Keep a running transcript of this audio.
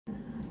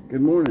Good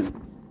morning.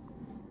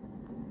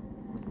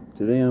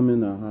 Today I'm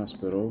in the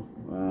hospital.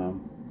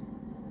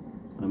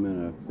 I'm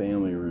in a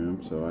family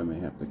room, so I may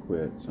have to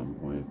quit at some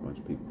point if a bunch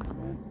of people come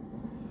in.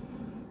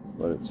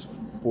 But it's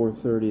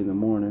 4:30 in the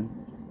morning,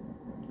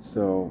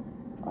 so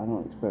I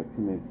don't expect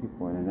too many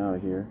people in and out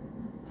of here.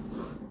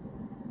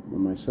 But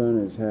my son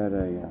has had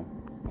a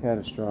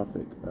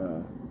catastrophic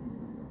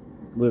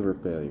liver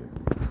failure.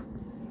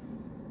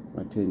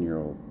 My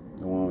 10-year-old,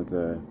 the one with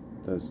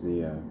does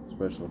the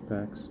special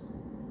effects.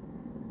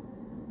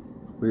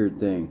 Weird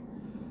thing,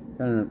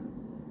 kind of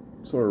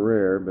sort of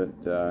rare, but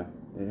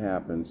it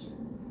happens,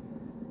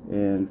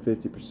 and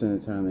 50% of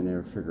the time they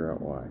never figure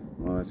out why.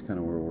 Well, that's kind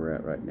of where we're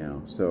at right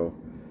now. So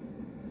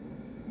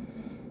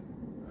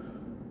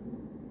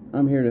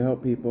I'm here to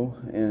help people,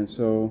 and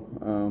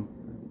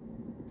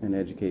and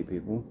educate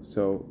people.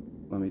 So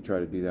let me try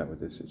to do that with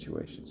this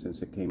situation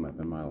since it came up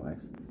in my life.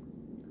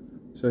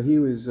 So he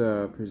was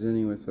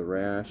presenting with a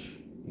rash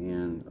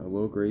and a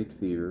low-grade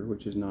fever,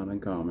 which is not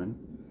uncommon.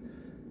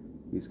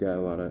 He's got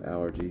a lot of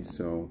allergies,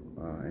 so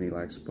and he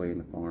likes to play in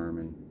the farm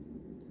and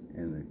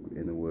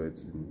in the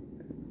woods and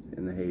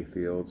in the hay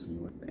fields and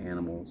with the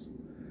animals.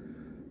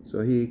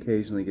 So he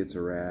occasionally gets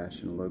a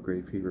rash and a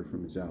low-grade fever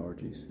from his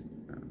allergies.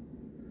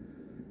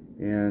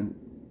 And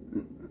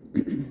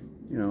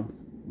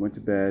went to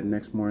bed.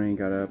 Next morning,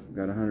 got up,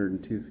 got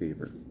 102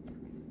 fever,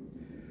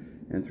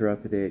 and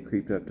throughout the day it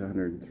creeped up to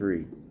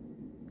 103.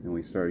 And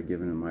we started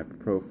giving him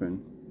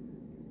ibuprofen.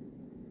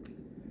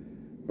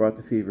 Brought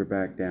the fever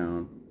back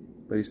down,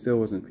 but he still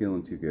wasn't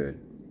feeling too good.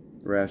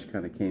 The rash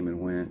kind of came and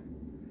went,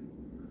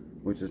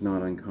 which is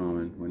not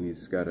uncommon when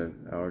he's got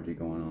an allergy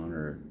going on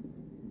or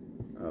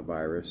a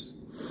virus.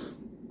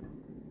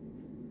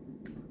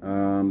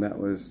 That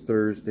was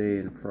Thursday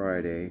and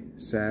Friday.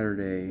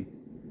 Saturday,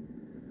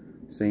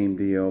 same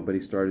deal, but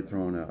he started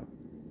throwing up.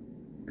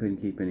 Couldn't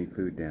keep any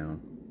food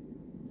down.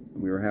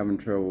 We were having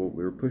trouble.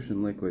 We were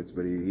pushing liquids,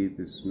 but he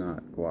was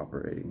not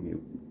cooperating.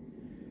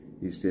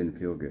 He just didn't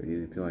feel good. He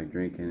didn't feel like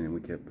drinking, and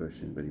we kept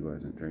pushing, but he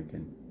wasn't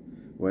drinking.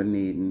 Wasn't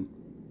eating.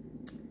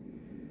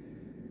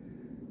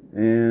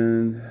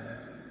 And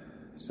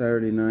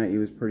Saturday night, he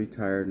was pretty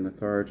tired and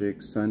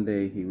lethargic.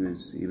 Sunday, he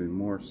was even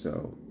more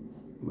so.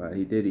 But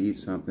he did eat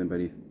something, but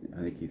I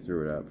think he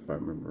threw it up, if I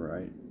remember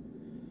right.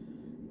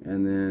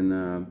 And then,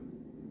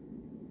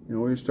 we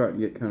were starting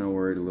to get kind of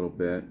worried a little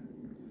bit.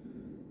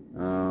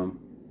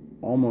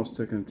 Almost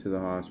took him to the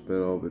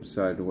hospital, but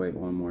decided to wait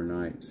one more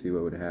night to see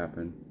what would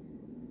happen.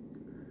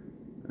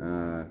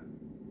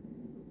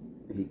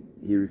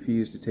 He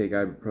refused to take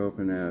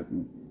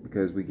ibuprofen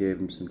because we gave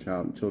him some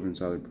children's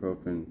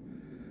ibuprofen.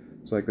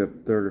 It's like the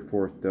third or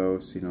fourth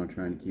dose,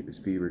 trying to keep his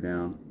fever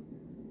down,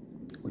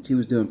 which he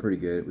was doing pretty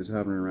good. It was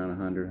hovering around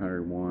 100,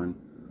 101.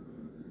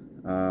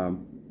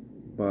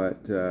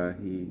 But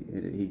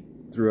he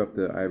threw up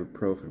the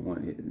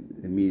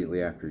ibuprofen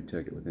immediately after he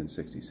took it, within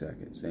 60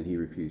 seconds, and he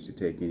refused to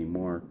take any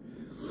more.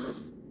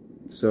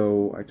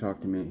 So I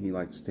talked to him, and he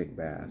likes to take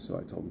baths. So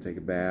I told him to take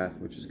a bath,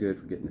 which is good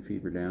for getting the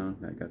fever down.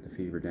 That got the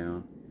fever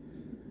down.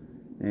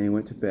 And he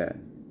went to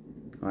bed.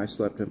 I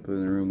slept up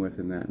in the room with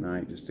him that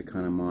night just to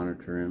kind of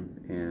monitor him,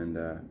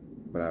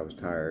 but I was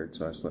tired,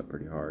 so I slept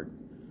pretty hard.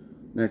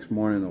 Next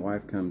morning, the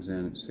wife comes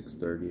in at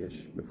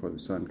 6:30-ish, before the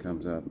sun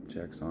comes up, and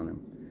checks on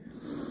him.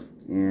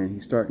 And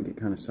he's starting to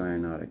get kind of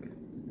cyanotic.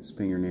 His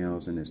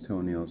fingernails and his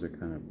toenails are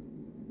kind of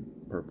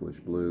purplish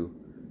blue.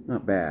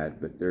 Not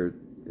bad, but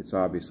it's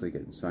obviously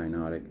getting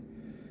cyanotic.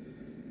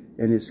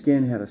 And his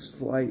skin had a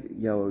slight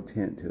yellow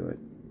tint to it.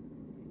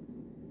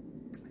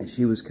 And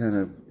she was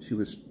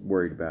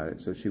worried about it,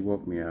 so she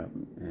woke me up.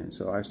 And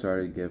so I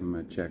started giving him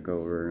a check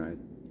over, and I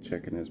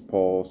checking his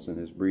pulse, and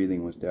his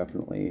breathing was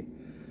definitely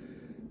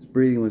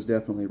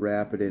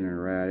rapid and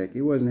erratic.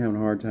 He wasn't having a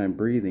hard time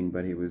breathing,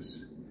 but he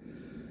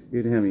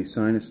didn't have any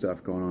sinus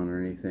stuff going on or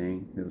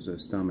anything. It was a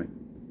stomach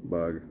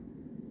bug,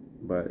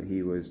 but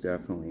he was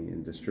definitely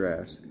in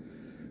distress.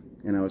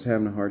 And I was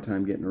having a hard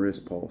time getting a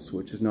wrist pulse,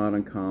 which is not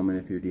uncommon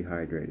if you're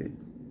dehydrated.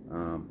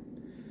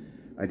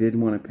 I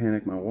didn't want to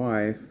panic my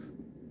wife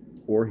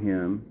or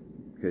him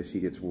because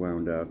she gets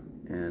wound up,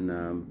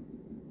 and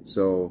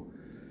so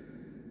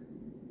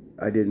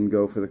I didn't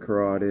go for the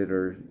carotid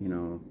or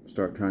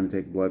start trying to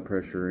take blood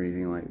pressure or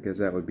anything like that, because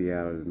that would be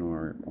out of the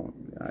norm.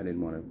 I didn't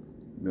want to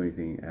do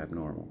anything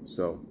abnormal.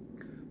 So,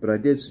 but I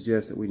did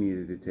suggest that we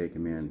needed to take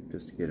him in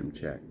just to get him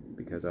checked,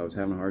 because I was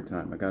having a hard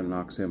time. I got an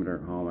oximeter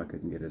at home. I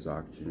couldn't get his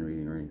oxygen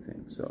reading or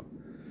anything. So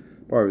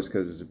part of it was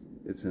because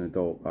it's an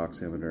adult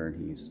oximeter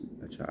and he's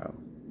a child.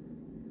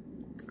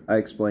 I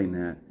explained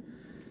that,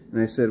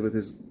 and I said with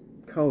his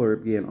color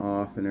being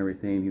off and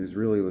everything, he was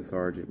really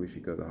lethargic, we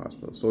should go to the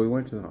hospital. So we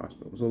went to the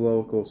hospital. It was a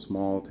local,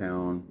 small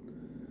town,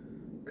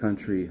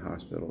 country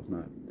hospital.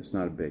 It's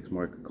not a big, it's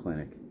more like a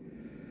clinic.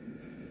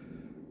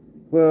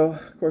 Well,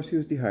 of course he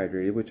was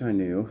dehydrated, which I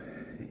knew,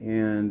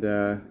 and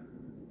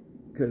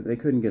they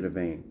couldn't get a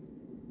vein.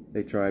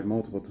 They tried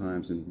multiple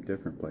times in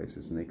different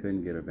places, and they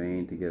couldn't get a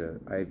vein to get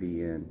an IV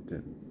in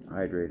to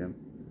hydrate him.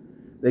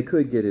 They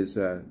could get his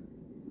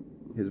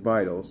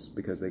vitals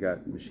because they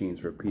got machines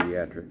for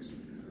pediatrics.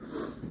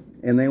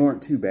 And they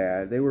weren't too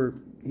bad.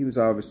 He was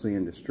obviously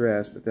in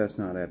distress, but that's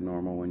not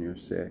abnormal when you're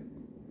sick.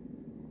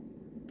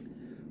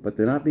 But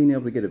the not being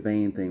able to get a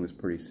vein thing was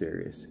pretty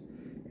serious,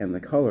 and the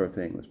color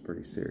thing was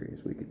pretty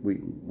serious.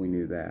 We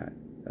knew that.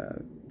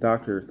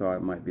 Doctor thought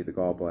it might be the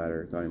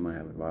gallbladder. Thought he might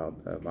have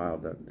a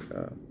bile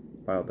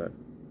duct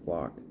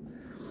blocked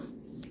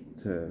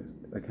to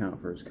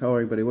account for his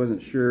coloring, but he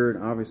wasn't sure.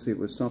 And obviously, it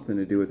was something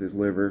to do with his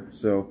liver.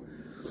 So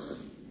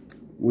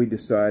we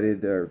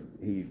decided, or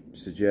he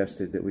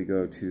suggested, that we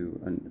go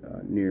to a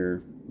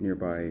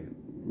nearby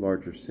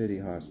larger city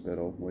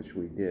hospital, which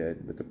we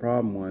did. But the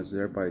problem was that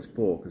everybody's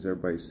full because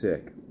everybody's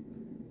sick.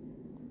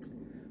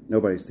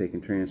 Nobody's taking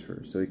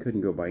transfers, so he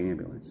couldn't go by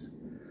ambulance.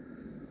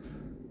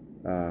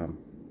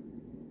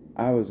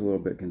 I was a little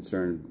bit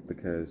concerned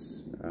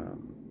because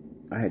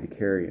I had to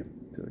carry him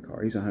to the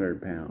car. He's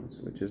 100 pounds,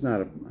 which is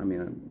not I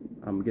mean,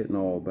 I'm getting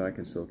old, but I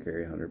can still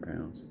carry 100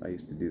 pounds. I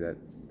used to do that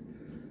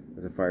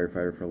as a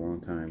firefighter for a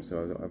long time,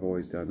 so I've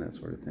always done that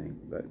sort of thing.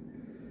 But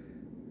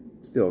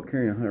still,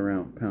 carrying a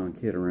 100-pound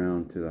kid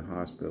around to the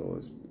hospital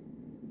is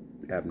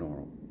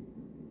abnormal,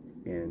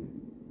 and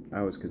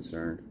I was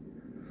concerned.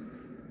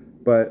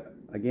 But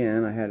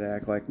again, I had to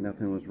act like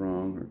nothing was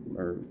wrong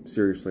or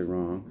seriously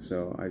wrong,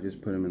 so I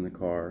just put him in the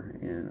car,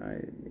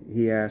 and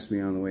he asked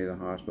me on the way to the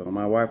hospital.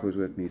 My wife was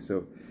with me,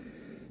 so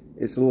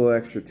it's a little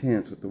extra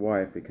tense with the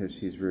wife because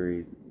she's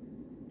very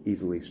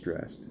easily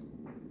stressed.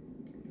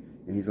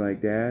 And he's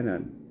like, "Dad,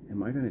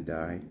 am I going to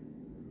die?"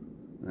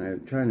 And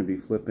I'm trying to be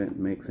flippant and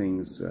make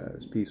things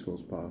as peaceful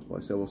as possible. I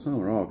said, "Well, son,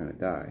 we're all going to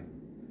die,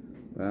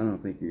 but I don't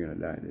think you're going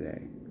to die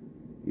today.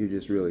 You're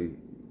just really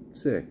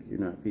sick. You're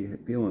not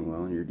feeling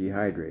well, and you're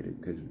dehydrated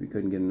because we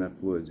couldn't get enough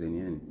fluids in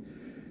you, and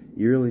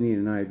you really need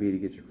an IV to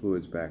get your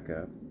fluids back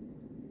up.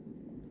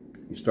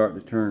 You're starting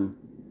to turn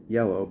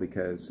yellow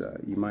because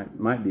you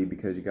might be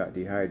because you got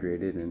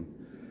dehydrated, and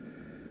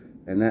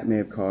that may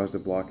have caused a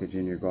blockage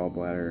in your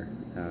gallbladder,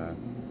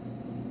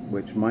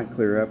 which might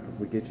clear up if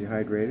we get you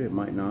hydrated. It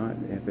might not.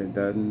 If it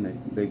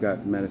doesn't, they've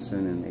got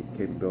medicine and the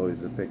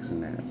capabilities of fixing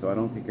that. So I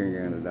don't think you're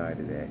going to die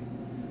today."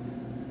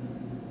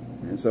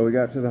 And so we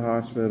got to the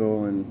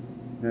hospital, and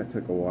that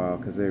took a while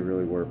because they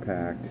really were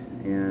packed.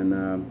 And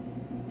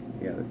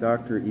yeah, the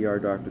ER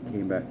doctor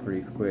came back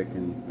pretty quick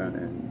and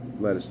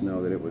let us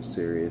know that it was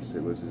serious.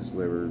 It was his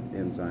liver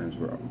enzymes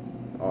were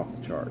off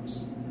the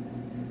charts.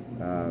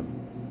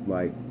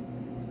 Like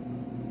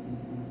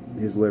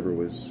his liver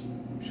was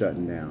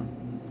shutting down.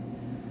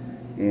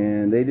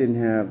 And they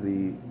didn't have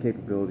the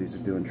capabilities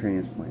of doing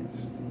transplants.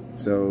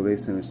 So they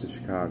sent us to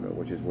Chicago,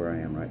 which is where I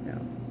am right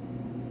now.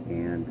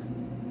 And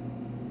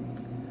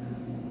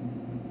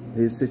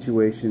his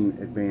situation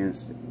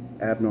advanced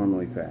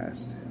abnormally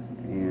fast.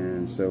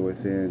 And so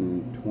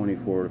within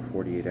 24 to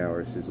 48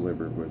 hours, his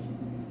liver was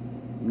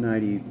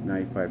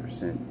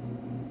 95%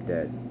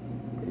 dead.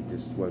 It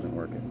just wasn't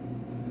working.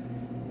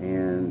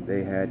 And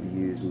they had to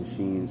use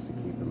machines to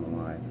keep him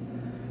alive.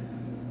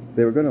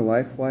 They were going to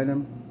life flight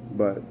him,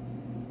 but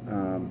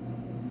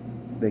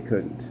they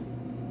couldn't.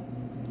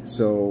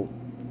 So,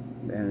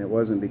 and it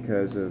wasn't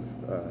because of,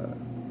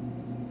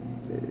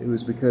 it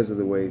was because of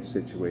the way the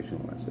situation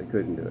was. They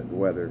couldn't do it. The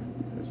weather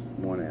is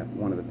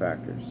one of the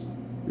factors.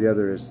 The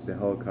other is the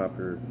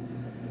helicopter.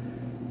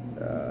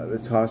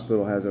 This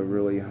hospital has a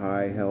really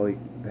high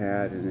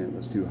helipad, and it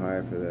was too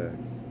high for the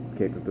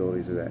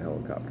capabilities of that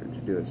helicopter to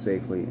do it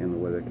safely in the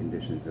weather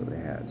conditions that they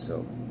had.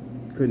 So,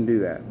 couldn't do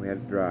that. We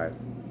had to drive.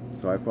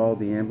 So I followed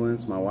the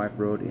ambulance. My wife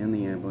rode in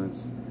the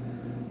ambulance.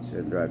 She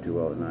didn't drive too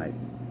well at night.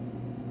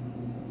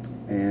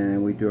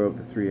 And we drove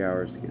the 3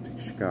 hours to get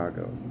to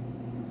Chicago.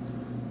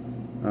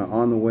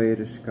 On the way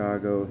to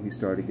Chicago, he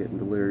started getting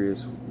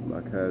delirious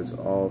because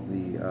all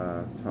the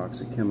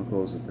toxic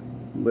chemicals that the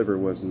liver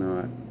was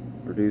not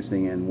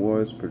producing and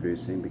was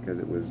producing because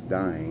it was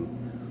dying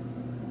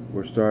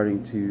were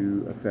starting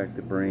to affect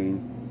the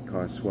brain,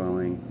 cause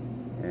swelling,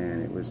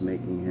 and it was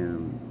making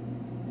him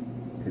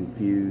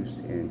confused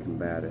and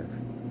combative.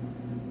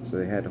 So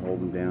they had to hold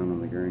him down on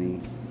the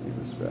gurney. It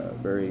was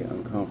very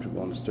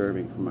uncomfortable and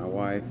disturbing for my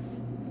wife.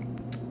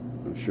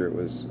 I'm sure it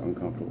was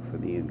uncomfortable for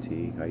the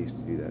EMT. I used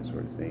to do that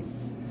sort of thing.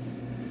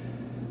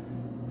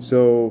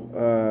 So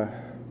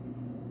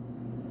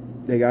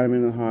they got him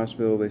into the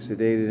hospital. They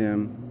sedated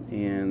him,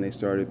 and they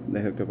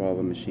hooked up all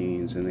the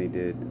machines, and they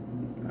did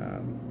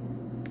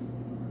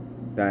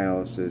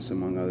dialysis,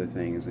 among other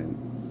things, and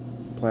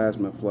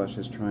plasma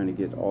flushes, trying to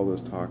get all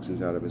those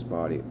toxins out of his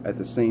body. At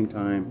the same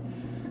time,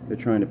 they're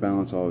trying to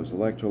balance all his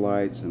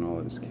electrolytes and all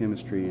of his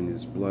chemistry in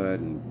his blood.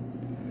 And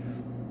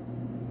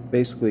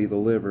basically, the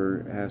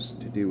liver has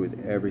to do with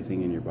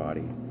everything in your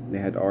body. They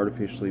had to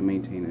artificially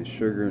maintain his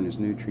sugar and his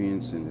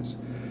nutrients and his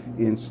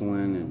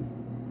insulin, and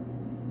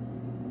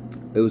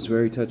it was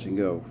very touch and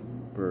go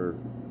for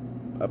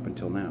up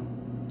until now,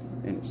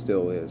 and it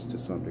still is to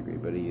some degree.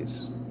 But he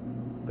is,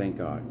 thank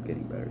God,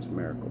 getting better. It's a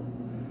miracle.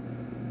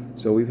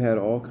 So we've had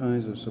all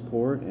kinds of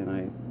support,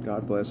 and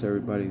God bless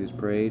everybody who's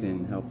prayed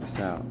and helped us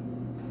out.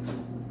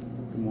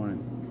 Good morning.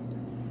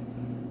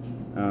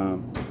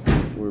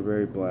 We're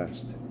very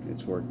blessed.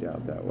 it's worked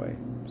out that way.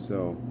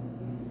 So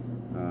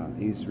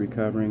he's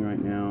recovering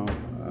right now.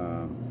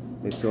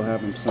 They still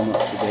have him somewhat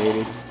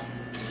sedated.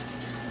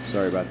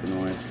 Sorry about the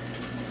noise.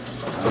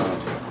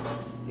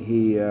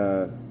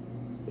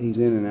 He's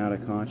in and out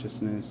of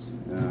consciousness.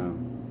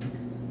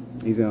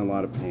 He's in a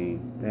lot of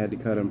pain. They had to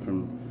cut him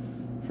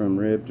from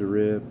rib to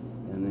rib,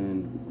 and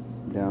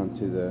then down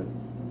to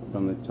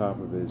from the top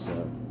of his,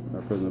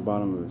 or from the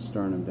bottom of his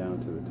sternum down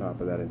to the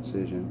top of that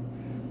incision.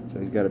 So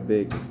he's got a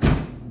big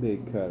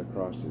cut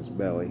across his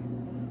belly.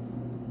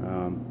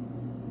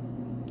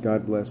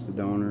 God bless the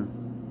donor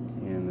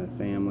and the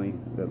family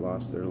that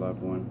lost their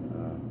loved one.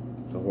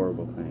 It's a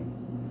horrible thing.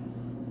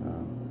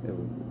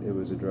 It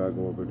was a drug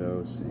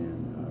overdose,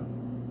 and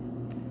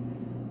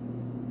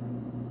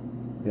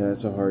yeah,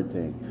 it's a hard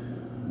thing.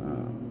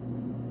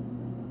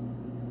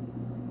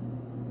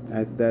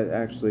 That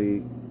actually,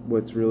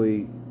 what's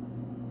really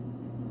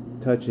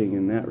touching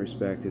in that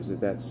respect is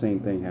that same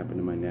thing happened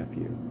to my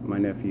nephew. My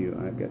nephew,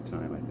 I've got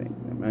time, I think.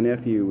 My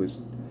nephew was,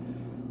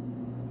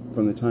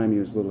 from the time he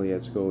was little, he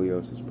had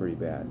scoliosis pretty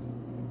bad.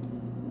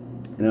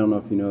 And I don't know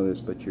if you know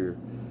this, but your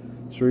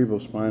cerebral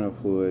spinal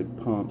fluid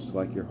pumps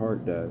like your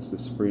heart does. The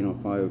spinal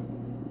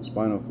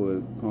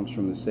fluid pumps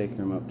from the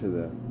sacrum up to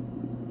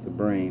the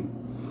brain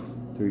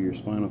through your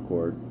spinal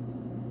cord,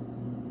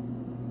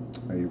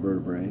 or your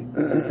vertebrae.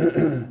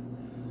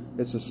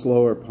 It's a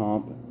slower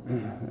pump.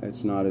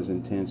 It's not as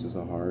intense as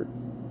a heart.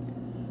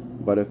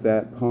 But if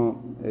that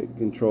pump, it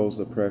controls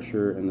the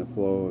pressure and the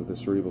flow of the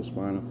cerebral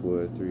spinal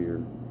fluid through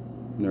your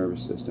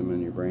nervous system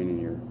and your brain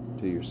and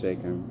to your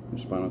sacrum, your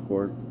spinal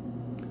cord.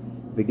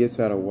 If it gets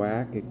out of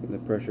whack, the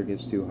pressure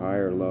gets too high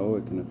or low,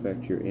 it can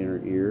affect your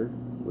inner ear,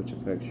 which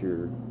affects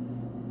your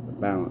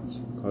balance.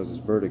 It causes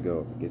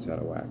vertigo if it gets out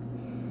of whack.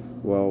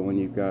 Well, when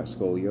you've got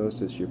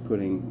scoliosis,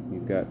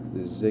 you've got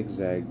the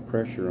zigzag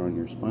pressure on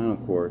your spinal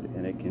cord,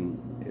 and it can,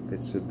 if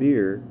it's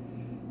severe,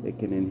 it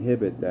can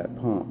inhibit that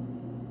pump.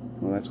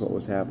 Well, that's what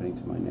was happening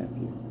to my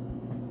nephew.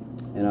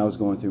 And I was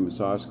going through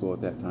massage school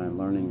at that time,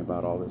 learning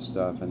about all this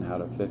stuff and how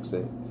to fix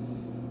it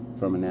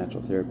from a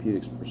natural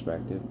therapeutics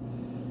perspective.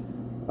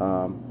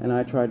 And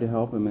I tried to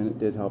help him, and it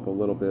did help a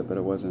little bit, but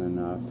it wasn't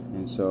enough.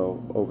 And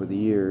so over the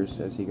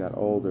years, as he got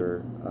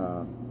older,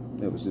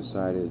 it was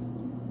decided,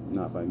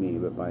 not by me,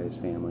 but by his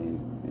family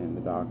and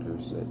the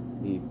doctors, that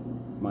he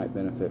might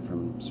benefit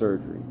from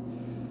surgery.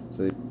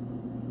 So they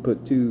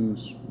put 2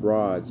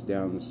 rods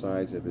down the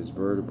sides of his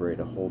vertebrae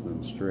to hold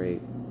them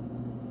straight.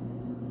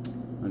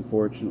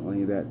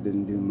 Unfortunately, that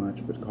didn't do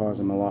much but caused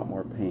him a lot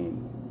more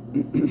pain.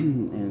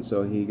 And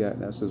so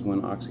this was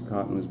when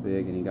Oxycontin was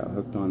big, and he got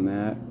hooked on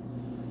that.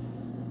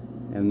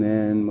 And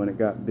then when it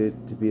got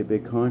to be a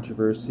big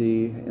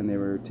controversy and they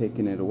were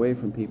taking it away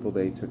from people,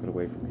 they took it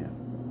away from him.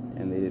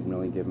 And they didn't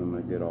really give him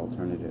a good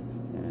alternative.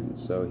 And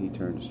so he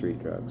turned to street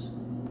drugs.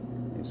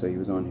 And so he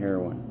was on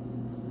heroin.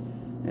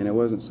 And it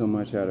wasn't so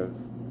much out of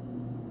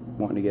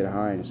wanting to get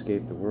high and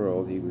escape the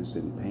world, he was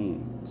in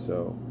pain.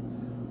 So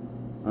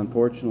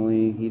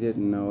unfortunately, he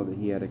didn't know that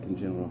he had a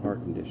congenital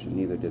heart condition,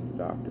 neither did the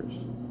doctors.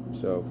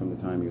 So from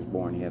the time he was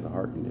born, he had a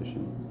heart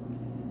condition,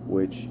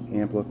 which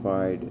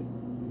amplified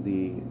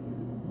the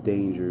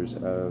dangers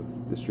of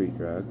the street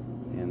drug,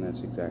 and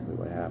that's exactly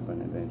what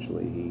happened.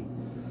 Eventually, he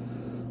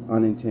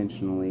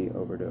unintentionally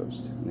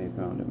overdosed, and they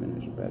found him in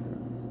his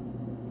bedroom.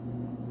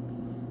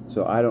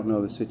 So I don't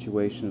know the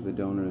situation of the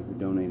donor who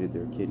donated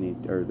their kidney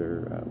or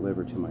their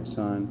liver to my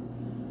son,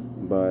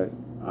 but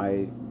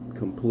I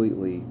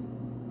completely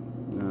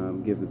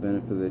give the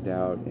benefit of the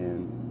doubt,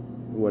 and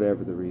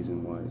whatever the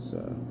reason was,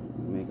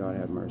 may God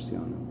have mercy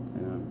on them.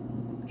 And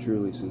I'm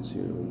truly,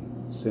 sincerely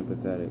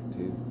sympathetic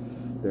to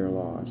their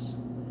loss.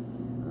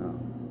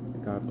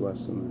 God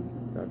bless them,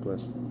 and God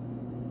bless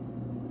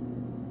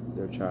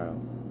their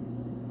child.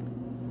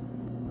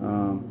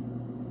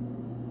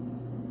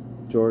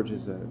 George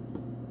is a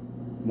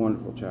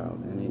wonderful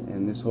child,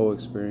 and this whole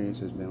experience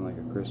has been like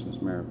a Christmas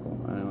miracle.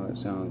 I know that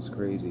sounds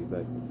crazy,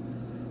 but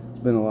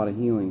there's been a lot of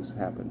healings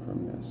happen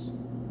from this,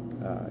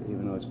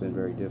 even though it's been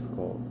very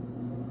difficult.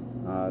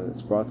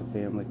 It's brought the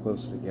family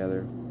closer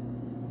together,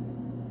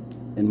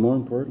 and more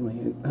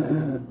importantly,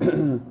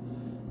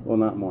 well,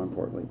 not more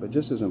importantly, but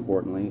just as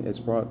importantly, it's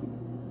brought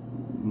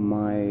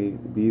my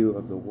view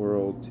of the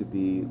world to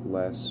be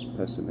less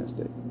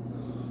pessimistic.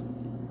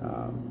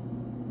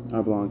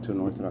 I belong to an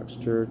Orthodox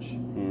church,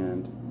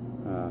 and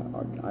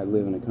I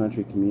live in a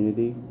country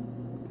community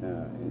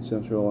in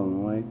Central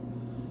Illinois,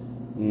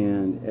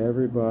 and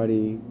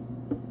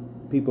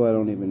people I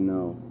don't even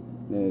know,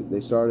 they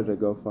started a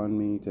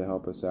GoFundMe to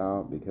help us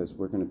out because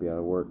we're going to be out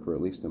of work for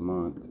at least a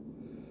month.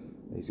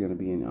 He's going to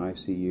be in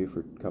ICU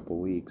for a couple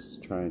weeks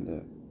trying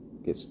to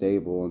get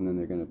stable, and then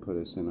they're going to put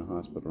us in a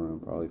hospital room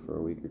probably for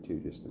a week or 2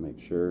 just to make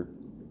sure.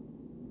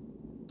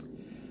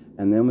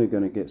 And then we're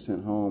going to get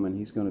sent home, and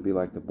he's going to be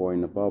like the boy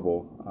in the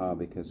bubble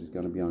because he's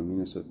going to be on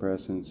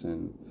immunosuppressants,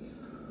 and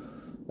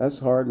that's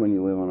hard when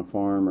you live on a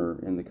farm or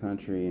in the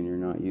country and you're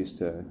not used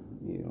to,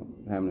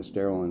 having a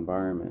sterile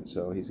environment.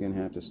 So he's going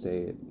to have to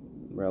stay at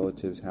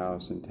relatives'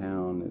 house in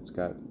town that's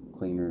got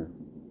cleaner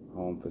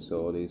home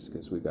facilities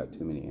because we've got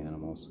too many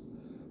animals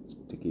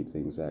to keep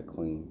things that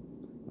clean.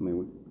 I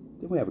mean,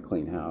 we have a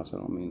clean house. I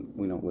don't mean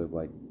we don't live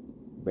like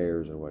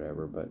bears or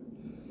whatever, but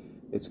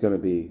it's going to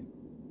be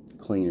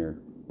cleaner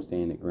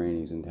staying at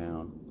Granny's in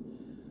town.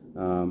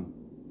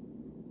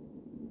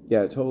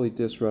 Yeah, it totally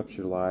disrupts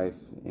your life,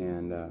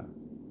 and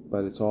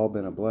but it's all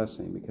been a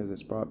blessing because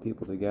it's brought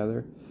people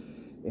together.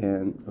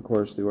 And of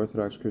course, the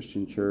Orthodox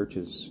Christian Church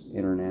is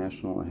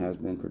international and has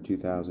been for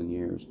 2,000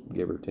 years,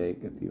 give or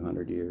take a few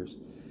hundred years.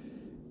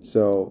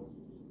 So,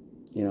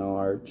 you know,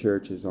 our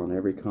church is on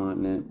every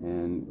continent,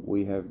 and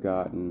we have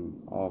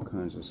gotten all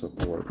kinds of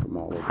support from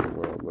all over the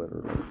world,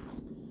 literally.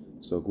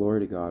 So glory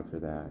to God for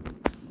that.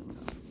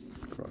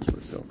 Cross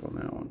myself on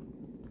that one.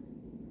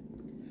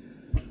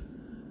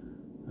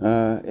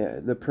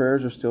 The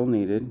prayers are still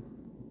needed.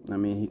 I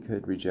mean, he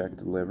could reject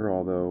the liver,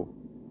 although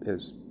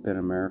it's been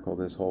a miracle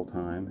this whole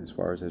time as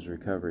far as his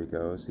recovery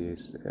goes. The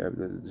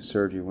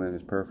surgery went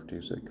as perfect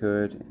as it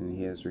could, and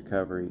his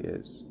recovery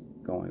is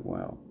going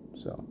well.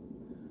 So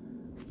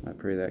I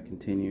pray that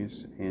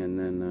continues, and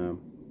then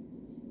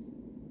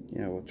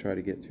yeah, we'll try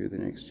to get through the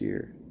next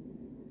year.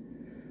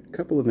 A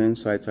couple of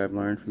insights I've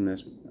learned from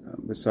this,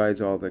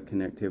 besides all the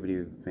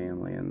connectivity of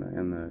family and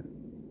the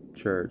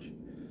church.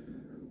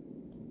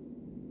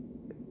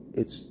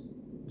 It's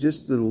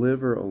just the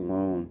liver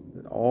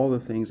alone, all the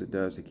things it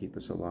does to keep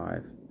us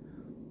alive,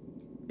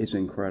 is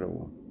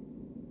incredible.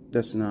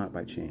 That's not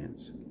by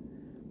chance.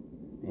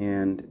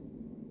 And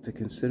to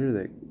consider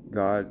that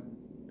God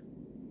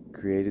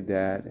created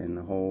that and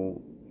the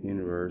whole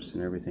universe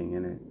and everything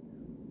in it,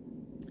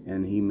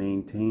 and he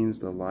maintains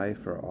the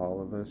life for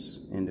all of us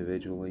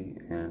individually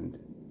and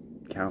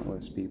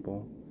countless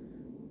people,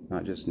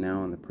 not just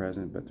now in the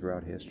present but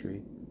throughout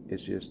history,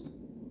 is just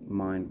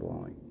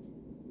mind-blowing.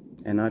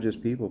 And not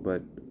just people,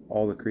 but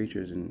all the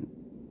creatures in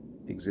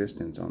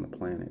existence on the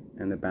planet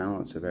and the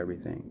balance of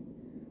everything.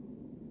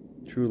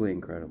 Truly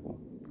incredible.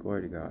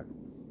 Glory to God.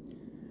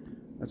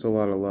 That's a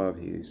lot of love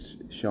he's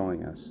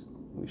showing us.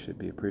 We should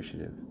be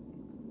appreciative.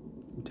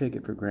 We take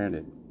it for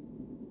granted.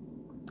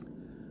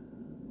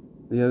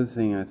 The other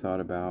thing I thought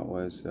about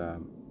was,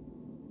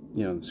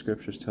 you know, the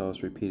scriptures tell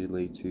us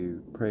repeatedly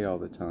to pray all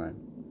the time.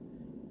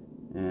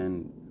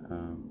 And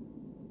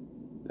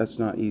that's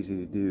not easy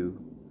to do.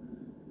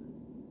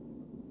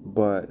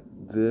 But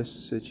this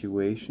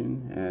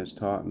situation has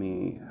taught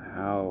me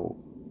how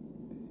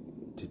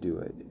to do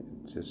it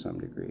to some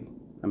degree.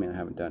 I mean, I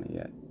haven't done it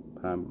yet,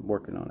 but I'm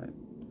working on it.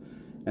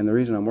 And the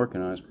reason I'm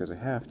working on it is because I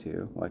have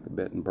to, like a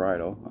bit and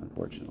bridle,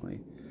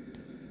 unfortunately,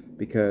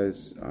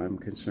 because I'm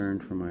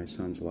concerned for my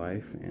son's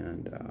life,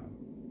 and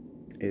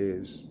it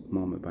is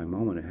moment by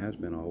moment. It has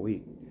been all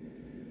week.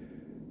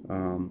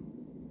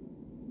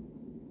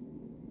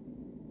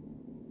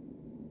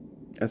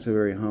 That's a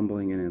very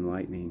humbling and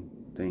enlightening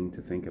thing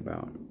to think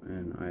about,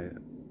 and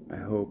I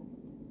hope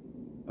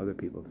other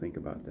people think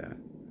about that.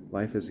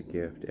 Life is a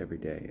gift every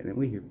day, and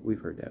we've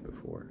heard that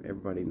before.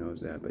 Everybody knows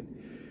that, but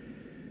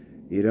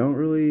you don't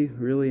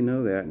really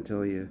know that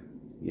until you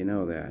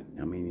know that.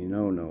 I mean, you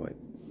know it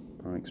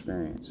from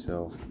experience.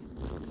 So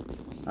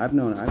I've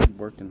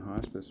worked in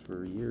hospice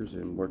for years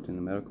and worked in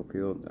the medical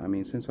field. I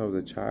mean, since I was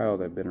a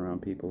child, I've been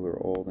around people who are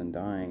old and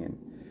dying, and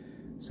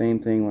same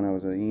thing when I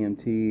was an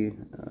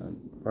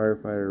EMT,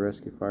 firefighter,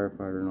 rescue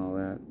firefighter, and all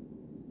that.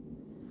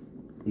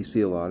 You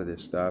see a lot of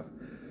this stuff.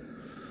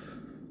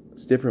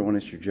 It's different when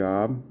it's your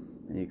job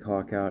and you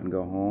clock out and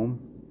go home.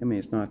 I mean,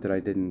 it's not that I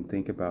didn't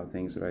think about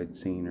things that I'd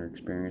seen or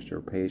experienced or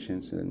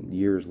patients, and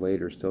years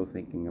later still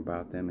thinking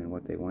about them and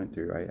what they went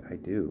through. I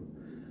do.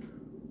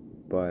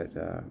 But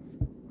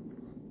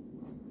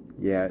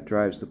yeah, it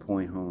drives the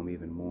point home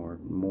even more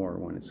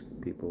when it's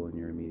people in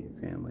your immediate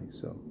family.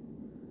 So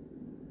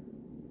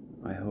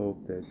I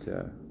hope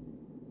that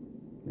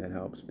that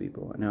helps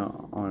people.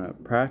 Now, on a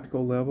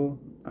practical level,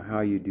 how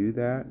you do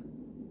that,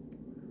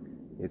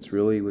 it's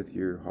really with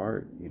your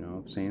heart, you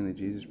know, saying the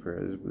Jesus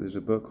prayer. There's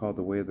a book called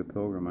The Way of the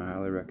Pilgrim I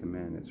highly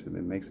recommend. It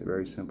makes it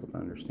very simple to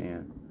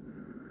understand.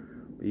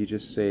 But you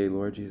just say,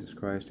 Lord Jesus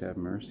Christ, have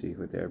mercy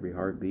with every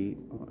heartbeat.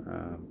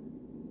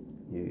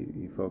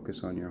 You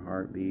focus on your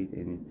heartbeat,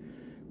 and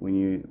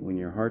when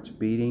your heart's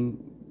beating,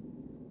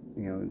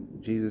 you know,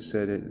 Jesus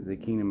said the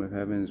kingdom of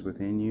heaven is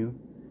within you.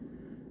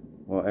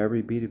 Well,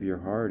 every beat of your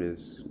heart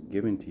is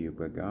given to you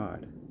by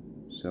God.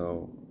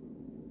 So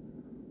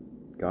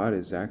God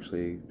is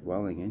actually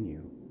dwelling in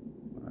you.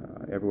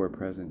 Everywhere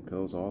present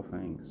fills all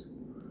things.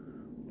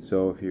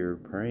 So if you're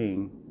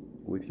praying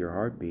with your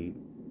heartbeat,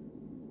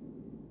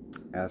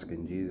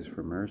 asking Jesus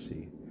for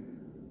mercy,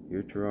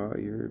 you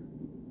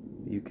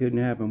couldn't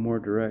have a more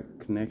direct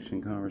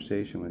connection,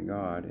 conversation with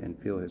God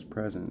and feel His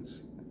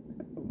presence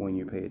when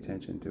you pay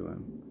attention to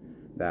Him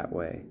that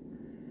way.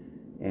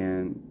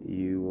 And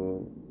you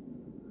will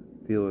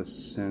feel a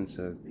sense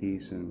of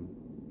peace and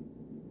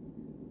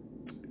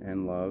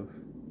love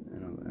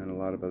and a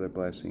lot of other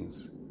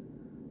blessings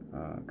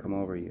come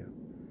over you.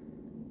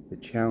 The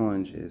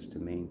challenge is to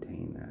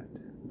maintain that,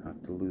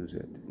 not to lose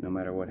it, no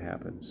matter what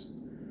happens.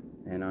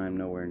 And I'm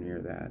nowhere near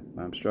that.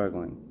 I'm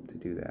struggling to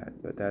do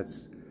that. But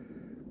that's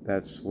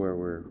that's what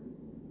we're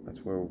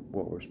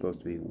supposed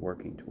to be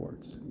working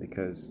towards,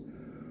 because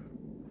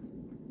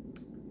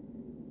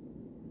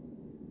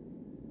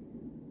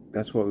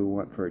that's what we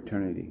want for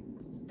eternity,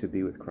 to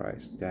be with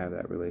Christ, to have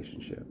that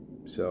relationship.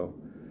 So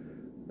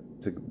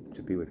to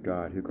be with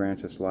God, who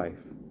grants us life.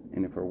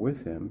 And if we're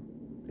with him,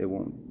 it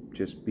won't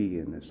just be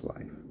in this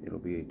life, it'll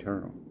be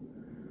eternal.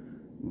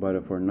 But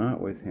if we're not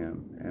with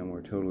him and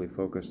we're totally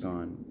focused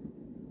on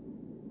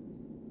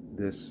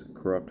this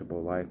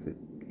corruptible life that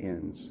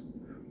ends,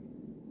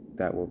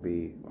 that will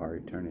be our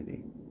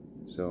eternity.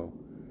 So,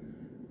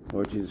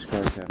 Lord Jesus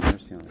Christ, have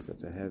mercy on us.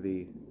 That's a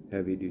heavy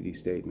duty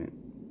statement,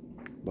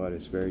 but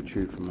it's very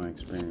true from my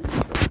experience.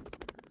 So,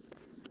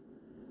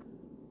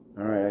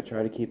 all right, I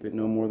try to keep it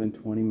no more than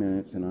 20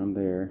 minutes, and I'm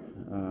there.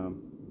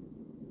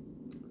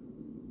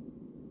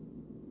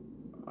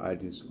 I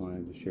just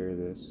wanted to share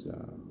this.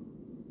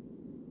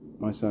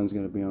 My son's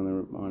going to be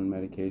on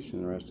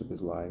medication the rest of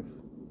his life,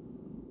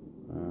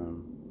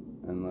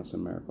 unless a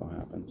miracle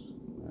happens.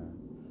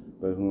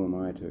 But who am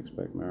I to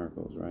expect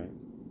miracles, right?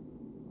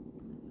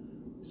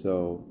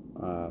 So,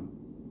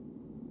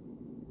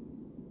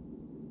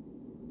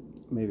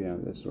 maybe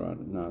that's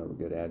not a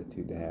good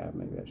attitude to have.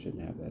 Maybe I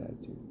shouldn't have that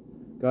attitude.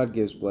 God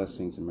gives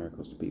blessings and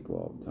miracles to people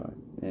all the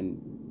time.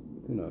 And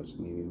who knows,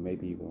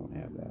 maybe he won't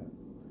have that.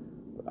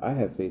 But I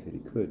have faith that he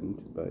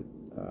couldn't, but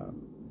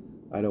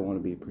I don't want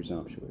to be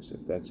presumptuous,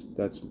 if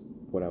that's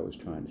what I was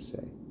trying to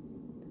say.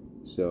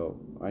 So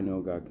I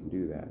know God can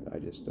do that. I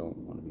just don't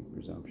want to be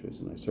presumptuous,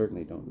 and I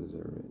certainly don't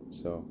deserve it.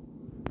 So,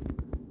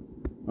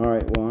 all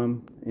right, well,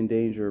 I'm in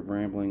danger of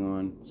rambling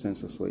on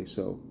senselessly,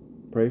 so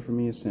pray for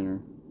me, a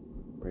sinner.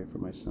 Pray for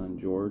my son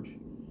George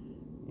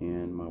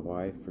and my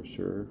wife for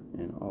sure,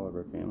 and all of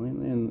our family,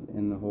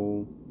 and the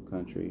whole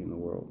country and the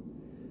world.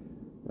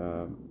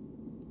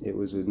 It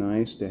was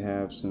nice to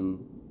have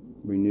some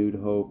renewed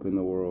hope in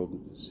the world,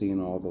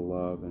 seeing all the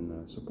love and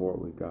the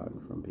support we've gotten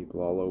from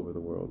people all over the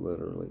world,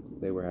 literally.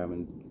 They were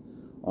having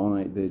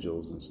all-night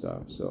vigils and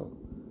stuff, so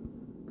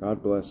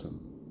God bless them.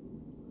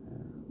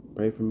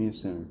 Pray for me, a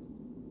sinner.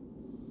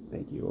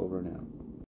 Thank you. Over and out.